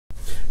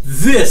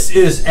This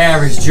is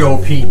Average Joe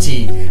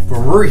PT,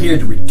 where we're here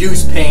to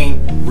reduce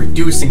pain,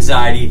 reduce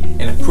anxiety,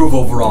 and improve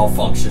overall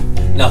function.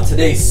 Now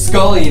today,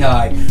 Scully and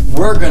I,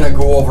 we're going to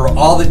go over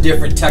all the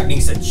different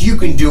techniques that you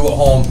can do at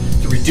home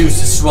to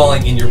reduce the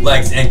swelling in your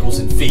legs, ankles,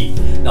 and feet.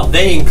 Now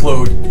they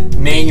include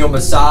manual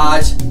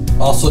massage,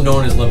 also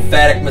known as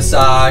lymphatic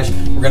massage.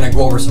 We're going to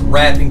go over some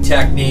wrapping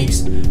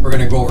techniques. We're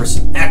going to go over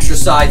some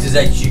exercises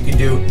that you can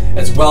do,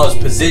 as well as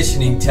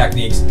positioning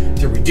techniques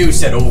to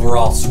reduce that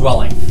overall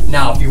swelling.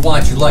 Now, if you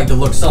want your leg to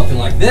look something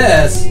like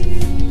this,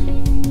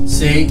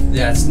 see,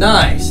 that's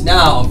nice.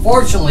 Now,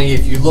 unfortunately,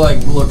 if your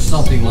leg looks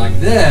something like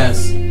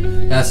this,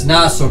 that's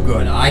not so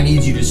good. I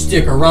need you to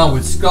stick around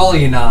with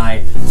Scully and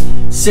I,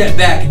 sit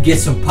back and get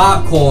some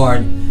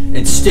popcorn,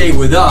 and stay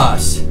with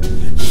us.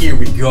 Here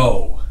we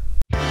go.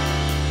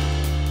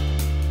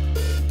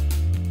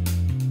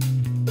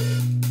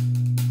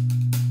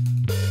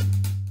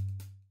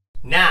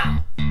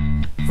 Now,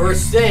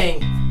 first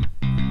thing,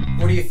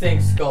 what do you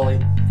think,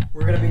 Scully?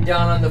 We're going to be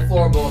down on the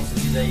floorboards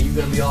today. You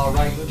going to be all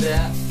right with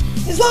that?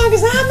 As long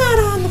as I'm not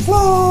on the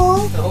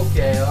floor.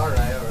 Okay, all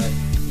right.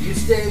 You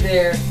stay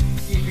there,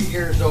 keep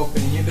your ears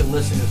open, and you can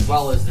listen as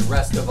well as the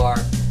rest of our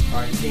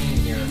team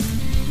here.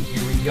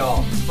 Here we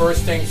go.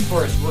 First things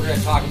first, we're going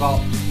to talk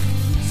about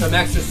some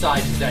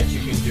exercises that you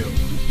can do.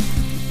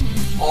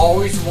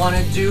 Always want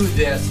to do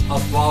this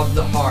above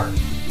the heart.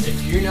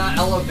 If you're not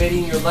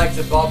elevating your legs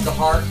above the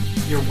heart,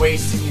 you're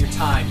wasting your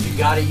time. You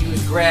got to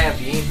use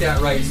gravity. Ain't that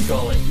right,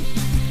 Scully?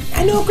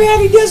 I know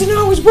gravity doesn't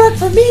always work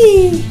for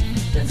me.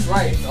 That's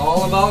right. It's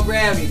all about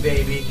gravity,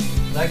 baby.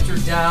 Legs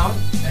are down,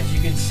 as you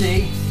can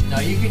see. Now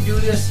you can do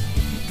this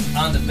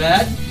on the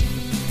bed.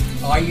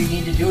 All you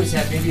need to do is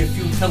have maybe a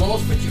few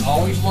pillows, but you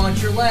always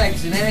want your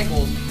legs and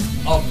ankles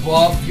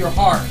above your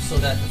heart so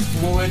that the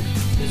fluid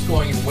is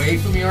going away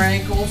from your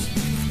ankles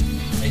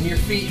and your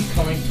feet and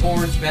coming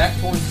back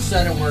towards the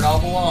center where it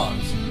all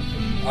belongs.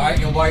 All right,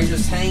 and while you're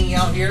just hanging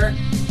out here,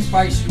 you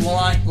probably should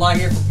lie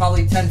here for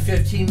probably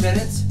 10-15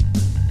 minutes.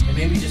 And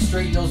maybe just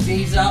straighten those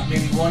knees up,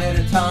 maybe one at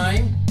a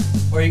time.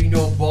 Or you can do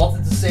them both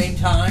at the same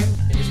time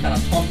and just kind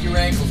of pump your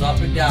ankles up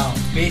and down.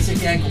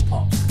 Basic ankle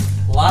pumps.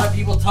 A lot of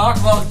people talk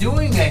about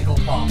doing ankle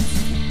pumps.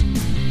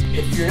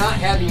 If you're not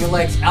having your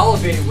legs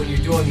elevated when you're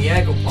doing the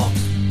ankle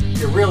pumps,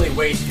 you're really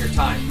wasting your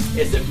time.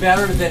 Is it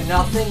better than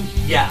nothing?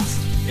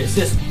 Yes. Is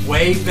this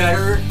way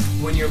better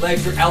when your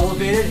legs are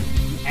elevated?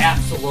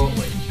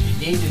 Absolutely.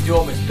 You need to do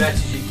them as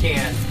best as you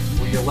can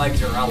when your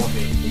legs are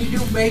elevated. You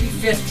do maybe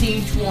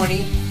 15, 20.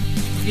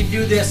 You can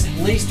do this at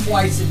least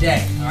twice a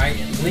day, all right?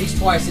 At least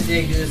twice a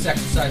day, do this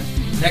exercise.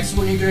 Next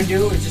one you're gonna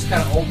do is just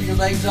kind of open your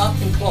legs up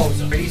and close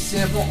them. Pretty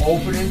simple,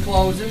 open and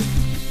close them.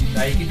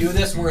 Now you can do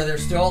this where they're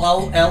still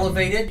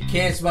elevated. You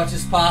can, as much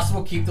as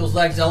possible, keep those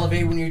legs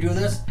elevated when you do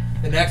this.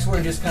 The next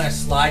one, just kind of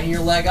sliding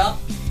your leg up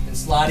and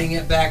sliding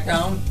it back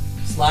down,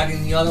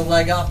 sliding the other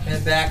leg up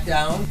and back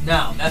down.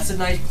 Now, that's a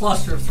nice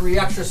cluster of 3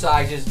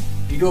 exercises.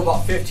 You do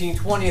about 15,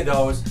 20 of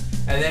those,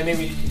 and then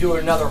maybe do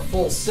another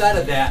full set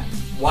of that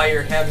while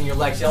you're having your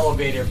legs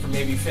elevated for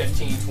maybe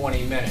 15,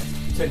 20 minutes.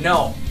 To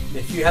know,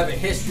 if you have a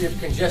history of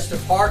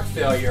congestive heart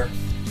failure,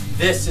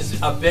 this is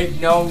a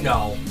big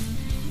no-no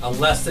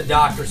unless the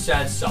doctor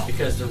says so.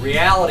 Because the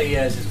reality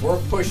is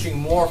we're pushing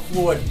more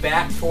fluid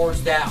back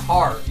towards that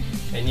heart.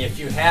 And if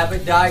you have a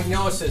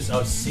diagnosis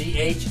of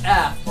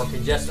CHF or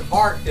congestive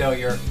heart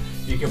failure,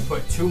 you can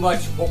put too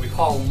much what we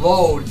call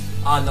load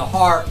on the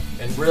heart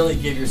and really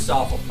give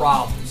yourself a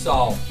problem.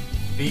 So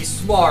be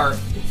smart.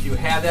 If you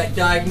have that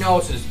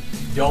diagnosis,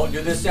 don't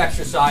do this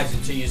exercise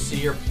until you see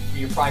your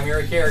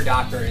primary care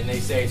doctor and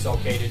they say it's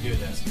okay to do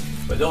this.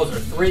 But those are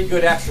 3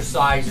 good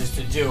exercises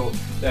to do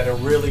that are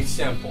really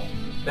simple.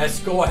 Let's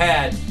go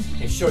ahead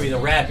and show you the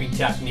wrapping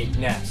technique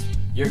next.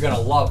 You're gonna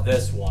love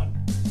this one.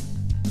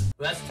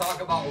 Let's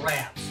talk about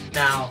wraps.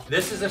 Now,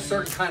 this is a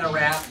certain kind of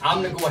wrap.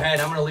 I'm gonna go ahead,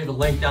 I'm gonna leave a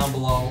link down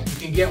below.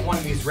 You can get one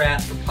of these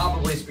wraps for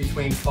probably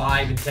between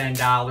 $5 and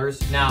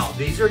 $10. Now,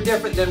 these are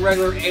different than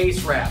regular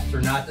ACE wraps.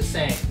 They're not the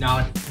same.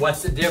 Now,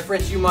 what's the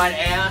difference, you might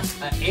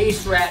ask? An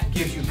ACE wrap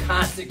gives you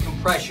constant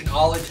compression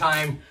all the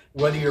time,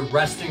 whether you're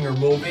resting or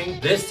moving.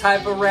 This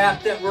type of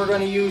wrap that we're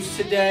gonna use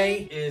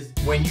today is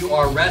when you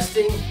are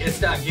resting, it's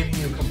not giving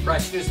you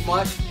compression as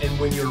much, and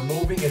when you're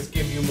moving, it's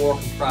giving you more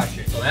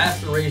compression. So that's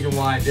the reason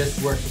why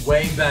this works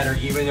way better,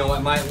 even though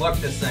it might look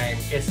the same,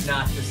 it's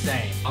not the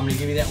same. I'm gonna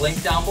give you that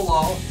link down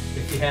below.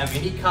 If you have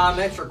any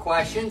comments or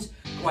questions,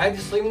 go ahead and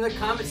just leave them in the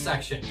comment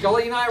section.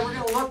 Scully and I, we're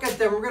gonna look at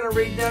them, we're gonna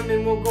read them,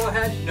 and we'll go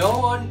ahead.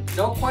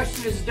 No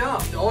question is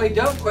dumb. The only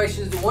dumb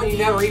question is the one you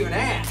never even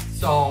asked.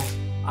 So,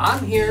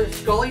 I'm here,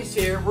 Scully's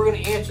here, we're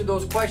going to answer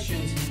those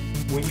questions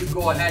when you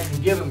go ahead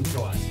and give them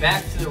to us.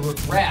 Back to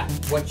the wrap.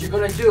 What you're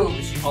going to do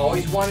is you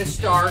always want to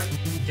start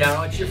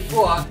down at your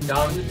foot,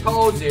 down in the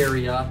toes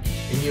area,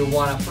 and you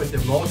want to put the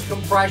most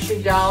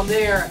compression down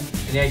there,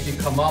 and as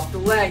you come up the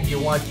leg,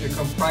 you want your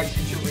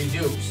compression to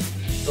reduce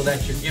so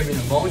that you're giving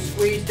the most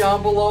squeeze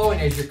down below,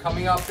 and as you're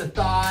coming up the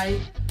thigh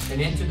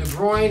and into the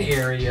groin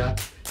area,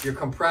 your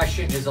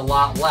compression is a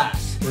lot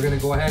less. We're gonna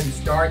go ahead and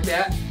start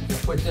that. We'll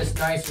put this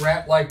nice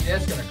wrap like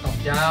this, gonna come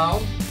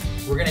down.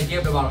 We're gonna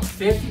give it about a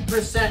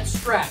 50%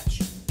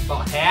 stretch.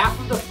 About half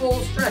of the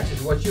full stretch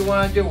is what you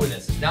wanna do with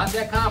this. It's not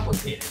that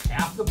complicated,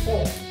 half the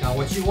full. Now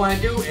what you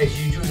wanna do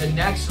is you do the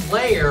next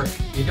layer.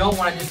 You don't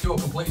wanna just do a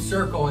complete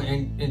circle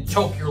and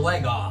choke your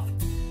leg off.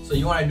 So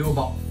you wanna do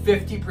about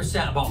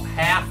 50%, about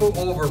half of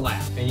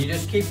overlap. And you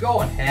just keep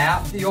going,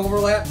 half the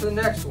overlap to the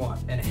next one,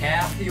 and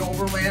half the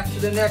overlap to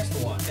the next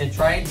one. And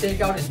try and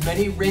take out as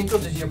many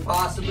wrinkles as you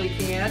possibly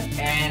can,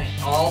 and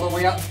all the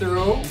way up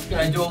through.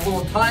 Gonna do a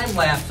little time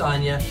lapse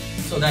on you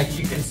so that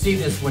you can see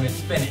this when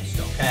it's finished,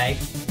 okay?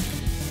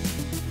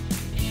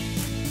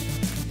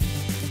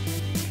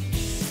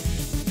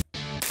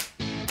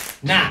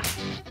 Now,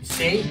 you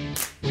see,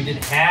 we did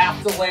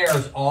half the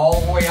layers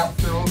all the way up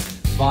through,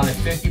 about a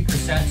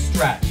 50%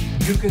 stretch.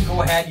 You can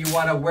go ahead, you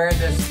want to wear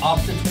this up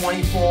to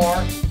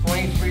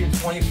 23 to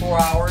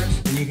 24 hours,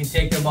 and you can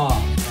take them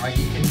off. All right,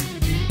 you can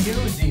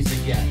use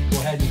these again. Go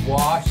ahead and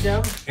wash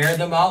them, air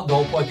them out.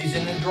 Don't put these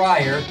in the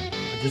dryer,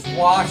 but just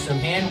wash them,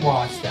 hand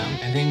wash them,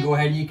 and then go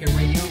ahead and you can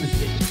reuse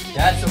these.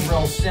 That's a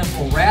real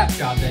simple wrap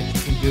job that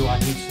you can do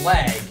on each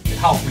leg to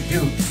help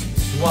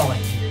reduce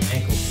swelling in your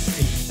ankles and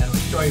feet. And I'll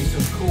show you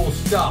some cool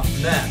stuff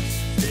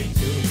next. Stay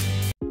tuned.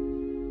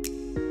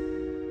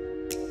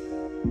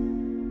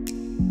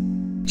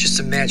 Just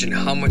imagine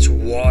how much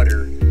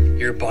water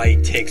your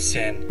body takes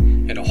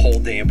in a whole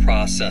day and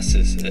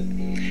processes it.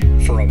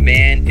 For a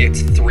man,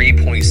 it's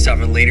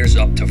 3.7 liters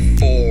up to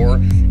 4,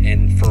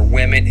 and for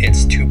women,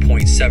 it's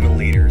 2.7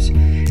 liters.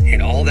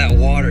 And all that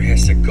water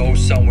has to go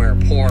somewhere,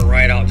 pouring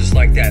right out just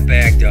like that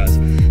bag does.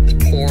 Just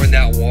pouring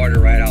that water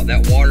right out.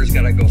 That water's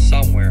gotta go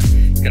somewhere.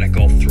 It's gotta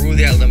go through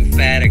that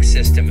lymphatic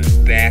system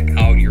and back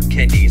out your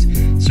kidneys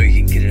so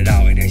you can get it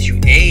out. And as you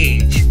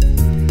age,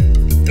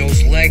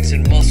 those legs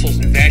and muscles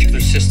and vascular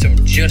system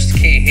just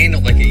can't handle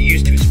it like it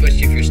used to,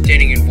 especially if you're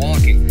standing and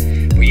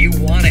walking. But you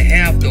want to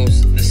have the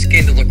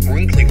skin to look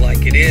wrinkly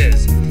like it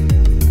is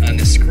on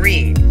the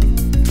screen,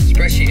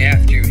 especially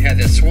after you had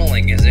that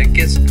swelling.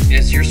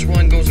 As your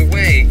swelling goes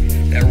away,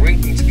 that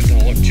wrinkling's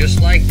gonna look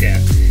just like that.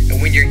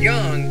 And when you're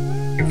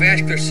young, your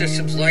vascular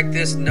system's like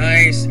this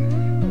nice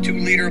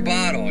 2-liter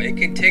bottle. It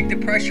can take the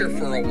pressure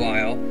for a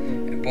while,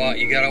 but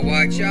you gotta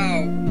watch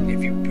out.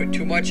 If you put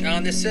too much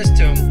on the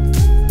system,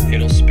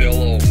 it'll spill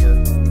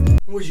over.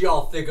 What did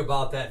y'all think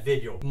about that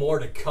video? More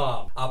to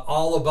come. I'm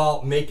all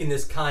about making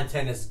this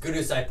content as good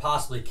as I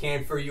possibly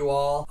can for you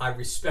all. I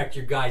respect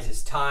your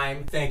guys'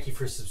 time. Thank you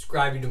for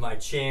subscribing to my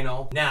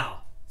channel.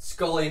 Now,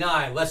 Scully and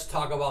I, let's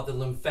talk about the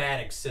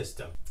lymphatic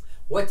system.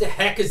 What the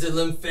heck is the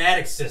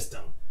lymphatic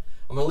system?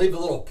 I'm gonna leave a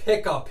little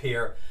pick up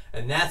here,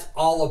 and that's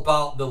all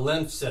about the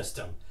lymph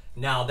system.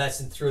 Now,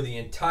 that's through the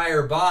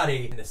entire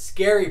body. And the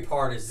scary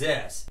part is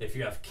this: if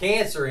you have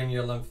cancer in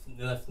your lymph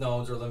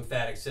nodes or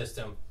lymphatic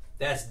system,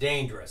 that's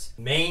dangerous.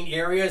 Main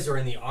areas are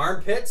in the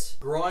armpits,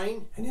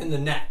 groin, and in the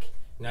neck.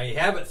 Now, you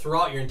have it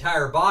throughout your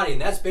entire body, and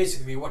that's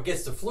basically what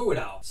gets the fluid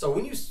out. So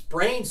when you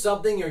sprain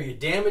something or you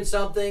damage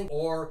something,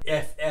 or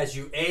if as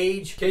you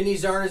age,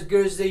 kidneys aren't as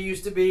good as they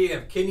used to be, you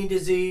have kidney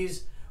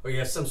disease, or you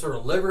have some sort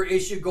of liver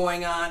issue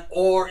going on,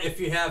 or if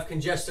you have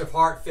congestive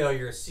heart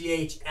failure,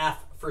 CHF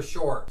for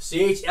short.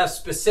 CHF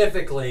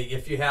specifically,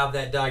 if you have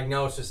that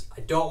diagnosis,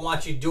 I don't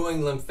want you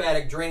doing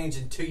lymphatic drainage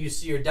until you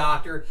see your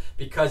doctor,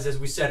 because as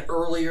we said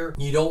earlier,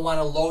 you don't want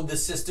to load the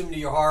system to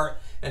your heart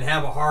and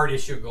have a heart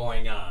issue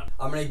going on.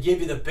 I'm going to give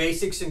you the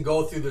basics and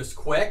go through this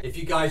quick. If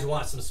you guys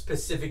want some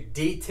specific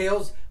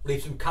details,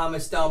 leave some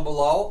comments down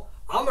below.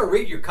 I'm going to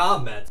read your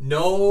comments.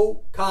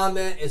 No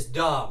comment is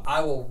dumb.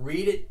 I will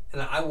read it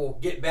and I will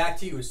get back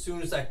to you as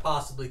soon as I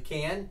possibly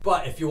can.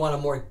 But if you want a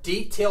more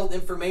detailed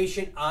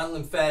information on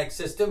lymphatic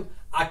system,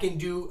 I can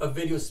do a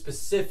video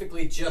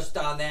specifically just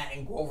on that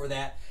and go over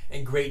that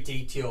in great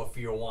detail if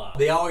you want.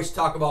 They always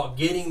talk about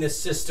getting the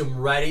system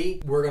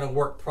ready. We're going to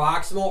work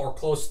proximal or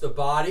close to the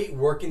body,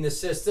 working the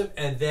system,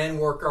 and then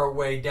work our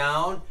way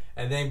down,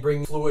 and then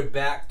bring fluid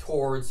back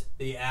towards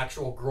the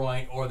actual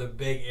groin or the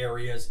big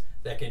areas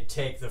that can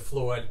take the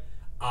fluid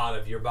out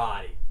of your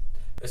body.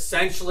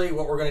 Essentially,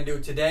 what we're going to do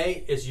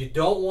today is you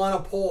don't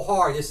want to pull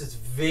hard. This is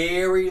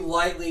very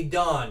lightly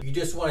done. You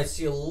just want to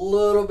see a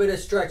little bit of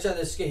stretch on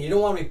the skin. You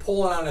don't want to be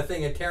pulling on a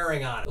thing and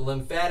tearing on it. The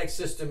lymphatic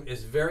system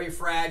is very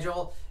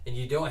fragile, and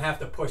you don't have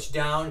to push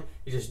down.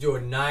 You just do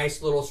a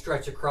nice little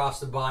stretch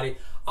across the body,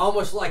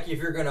 almost like if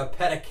you're going to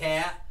pet a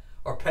cat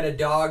or pet a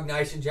dog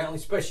nice and gently,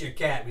 especially a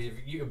cat. Because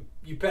if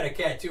you pet a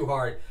cat too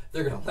hard,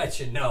 they're going to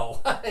let you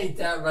know. Ain't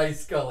that right,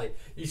 Scully?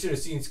 You should have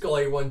seen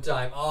Scully one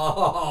time.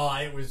 Oh,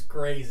 it was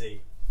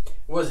crazy. It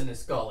wasn't a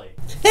Scully.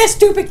 That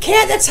stupid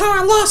cat, that's how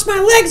I lost my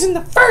legs in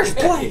the first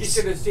You place.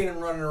 should have seen him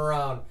running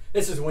around.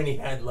 This is when he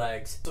had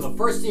legs. So the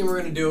first thing we're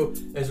going to do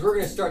is we're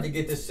going to start to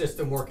get this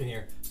system working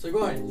here. So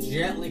go ahead and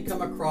gently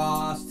come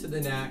across to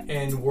the neck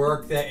and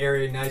work that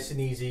area nice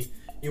and easy.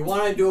 You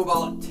want to do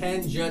about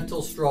 10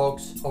 gentle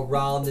strokes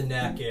around the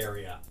neck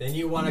area. Then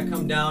you want to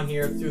come down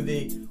here through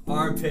the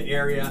armpit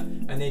area,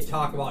 and they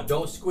talk about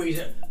don't squeeze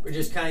it, but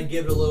just kind of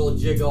give it a little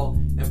jiggle,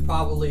 and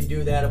probably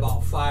do that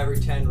about 5 or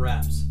 10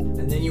 reps.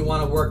 And then you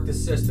want to work the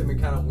system and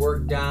kind of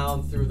work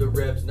down through the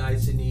ribs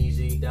nice and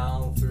easy,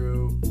 down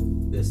through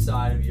this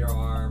side of your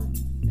arm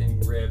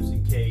and ribs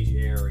and cage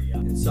area.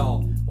 And so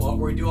what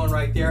we're doing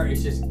right there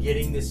is just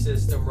getting the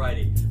system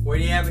ready.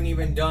 We haven't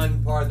even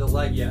done part of the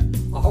leg yet.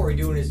 All we're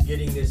doing is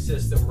getting this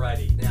system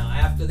ready. Now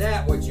after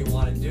that, what you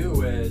want to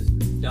do is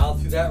down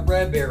through that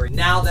rib area.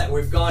 Now that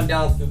we've gone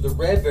down through the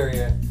rib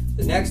area,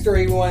 the next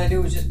area you want to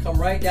do is just come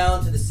right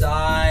down to the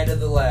side of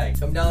the leg.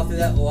 Come down through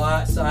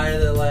that side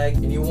of the leg,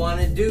 and you want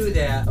to do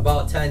that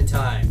about 10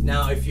 times.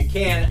 Now if you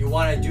can, you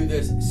want to do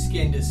this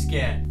skin to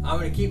skin. I'm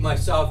going to keep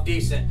myself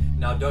decent.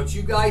 Now don't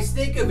you guys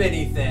think of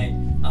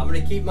anything. I'm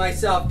going to keep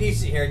myself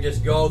decent here and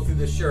just go through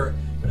the shirt.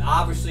 But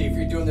obviously if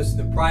you're doing this in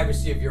the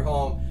privacy of your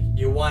home,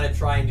 you want to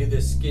try and do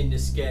this skin to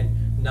skin,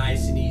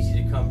 nice and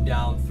easy to come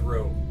down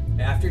through.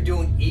 After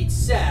doing each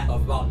set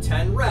of about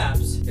 10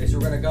 reps, is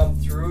we're going to come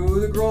through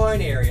the groin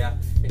area,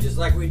 and just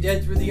like we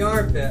did through the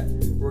armpit,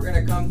 we're going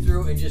to come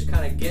through and just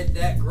kind of get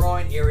that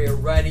groin area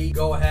ready.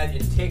 Go ahead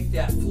and take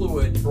that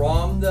fluid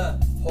from the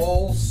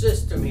whole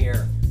system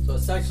here. So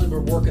essentially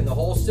we're working the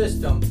whole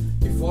system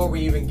before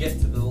we even get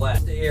to the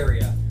leg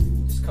area.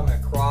 Just coming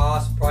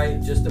across, probably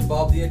just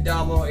above the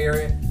abdominal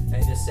area,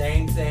 and the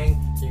same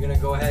thing. You're going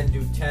to go ahead and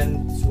do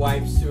 10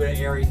 swipes through the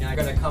area. Now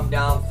you're going to come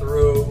down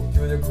through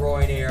the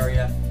groin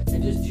area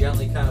and just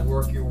gently kind of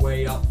work your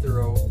way up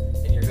through.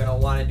 And you're going to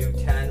want to do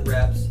 10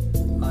 reps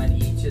on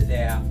each of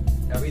that.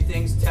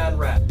 Everything's 10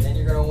 reps. Then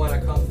you're going to want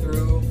to come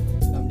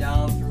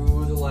down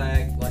through the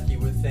leg like you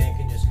would think,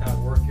 and just kind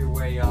of work your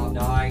way up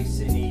nice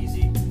and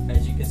easy.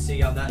 As you can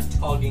see, I'm not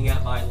tugging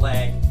at my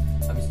leg.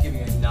 I'm just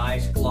giving a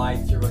nice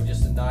glide through and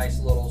just a nice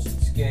little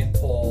skin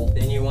pull.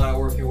 Then you want to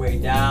work your way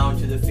down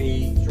to the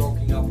feet,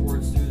 stroking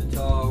upwards through the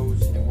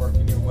toes, and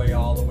working your way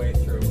all the way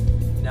through.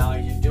 Now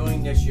as you're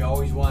doing this, you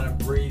always want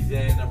to breathe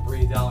in and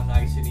breathe out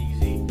nice and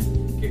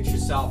easy. Get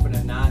yourself in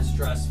a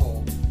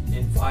non-stressful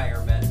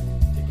environment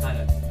to kind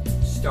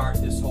of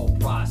start this whole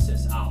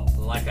process out.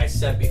 And like I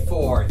said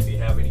before, if you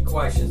have any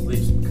questions,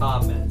 leave some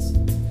comments.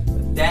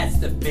 But that's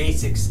the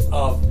basics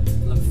of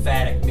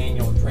lymphatic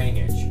manual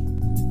drainage.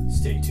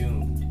 Stay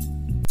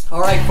tuned.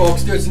 Alright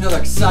folks, there's another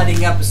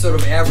exciting episode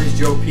of Average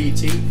Joe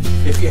PT.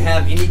 If you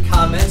have any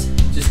comments,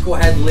 just go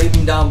ahead and leave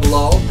them down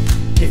below.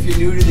 If you're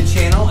new to the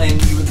channel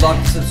and you would love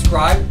to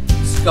subscribe,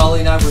 Scully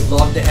and I would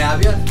love to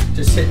have you.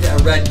 Just hit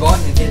that red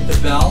button and hit the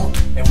bell,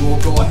 and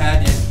we'll go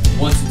ahead and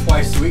once or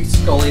twice a week,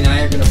 Scully and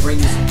I are going to bring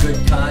you some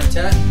good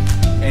content.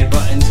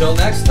 But until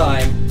next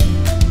time,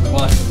 we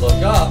want you to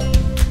look up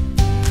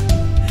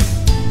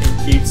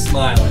and keep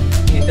smiling.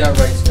 Ain't that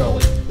right,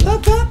 Scully?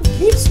 Look up and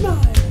keep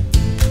smiling.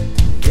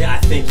 Yeah, I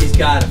think he's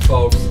got it,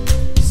 folks.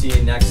 See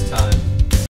you next time.